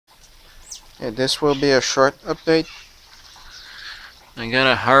Okay, this will be a short update. I'm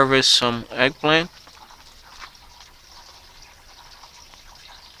gonna harvest some eggplant.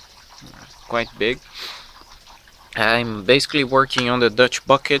 Quite big. I'm basically working on the Dutch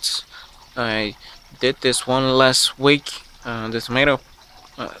buckets. I did this one last week. The tomato,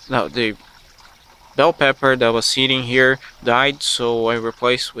 no, the bell pepper that was sitting here died, so I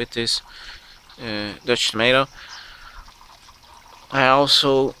replaced with this Dutch tomato. I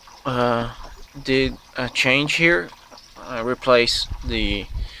also did a change here. I replaced the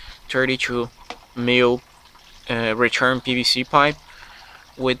 32 mil return PVC pipe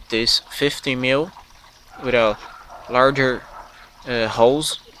with this 50 mil with a larger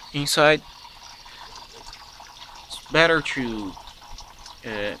holes inside. It's better to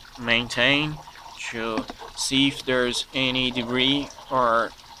maintain, to see if there's any debris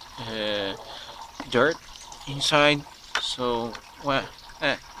or dirt inside. So well,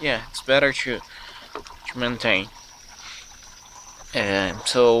 yeah, it's better to maintain.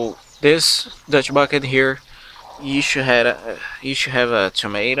 So this Dutch bucket here, you should have a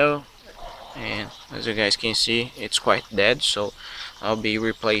tomato, and as you guys can see, it's quite dead. So I'll be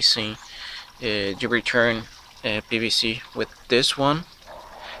replacing the return PVC with this one,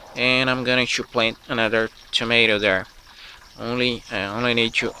 and I'm going to plant another tomato there. I only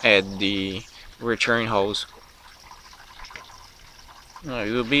need to add the return hose.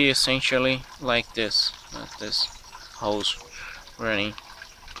 It will be essentially like this hose running.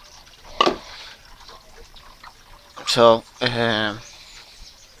 So I'm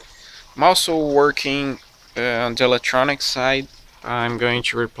also working on the electronic side. I'm going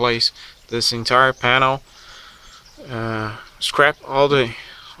to replace this entire panel, scrap all the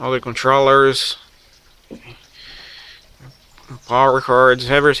controllers, power cords,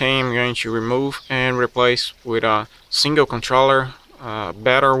 everything. I'm going to remove and replace with a single controller, a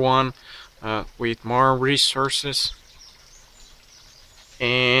better one with more resources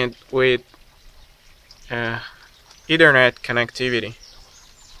and with Ethernet connectivity,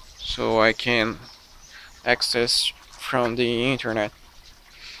 so I can access from the internet.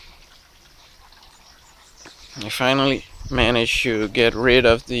 I finally managed to get rid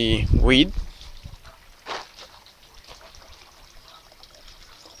of the weed.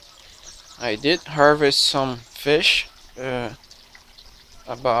 I did harvest some fish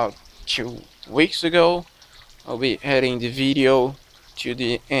about 2 weeks ago. I'll be adding the video to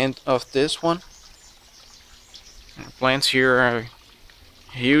the end of this one. The plants here are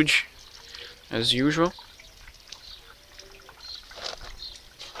huge as usual.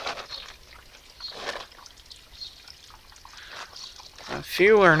 A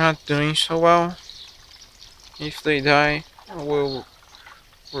few are not doing so well. If they die, I will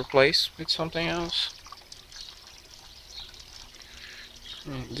replace with something else.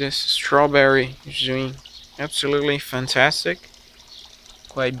 This strawberry is doing absolutely fantastic.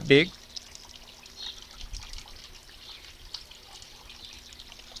 Quite big.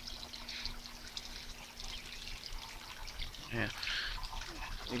 Yeah.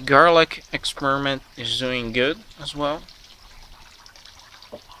 The garlic experiment is doing good as well.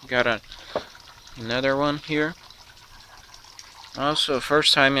 Got another one here. Also,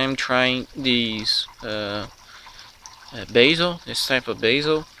 first time I'm trying these basil, this type of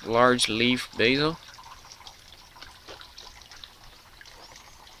basil, large leaf basil.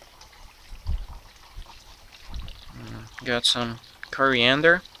 Got some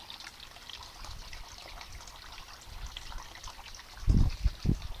coriander.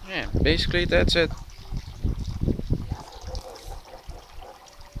 Yeah, basically that's it.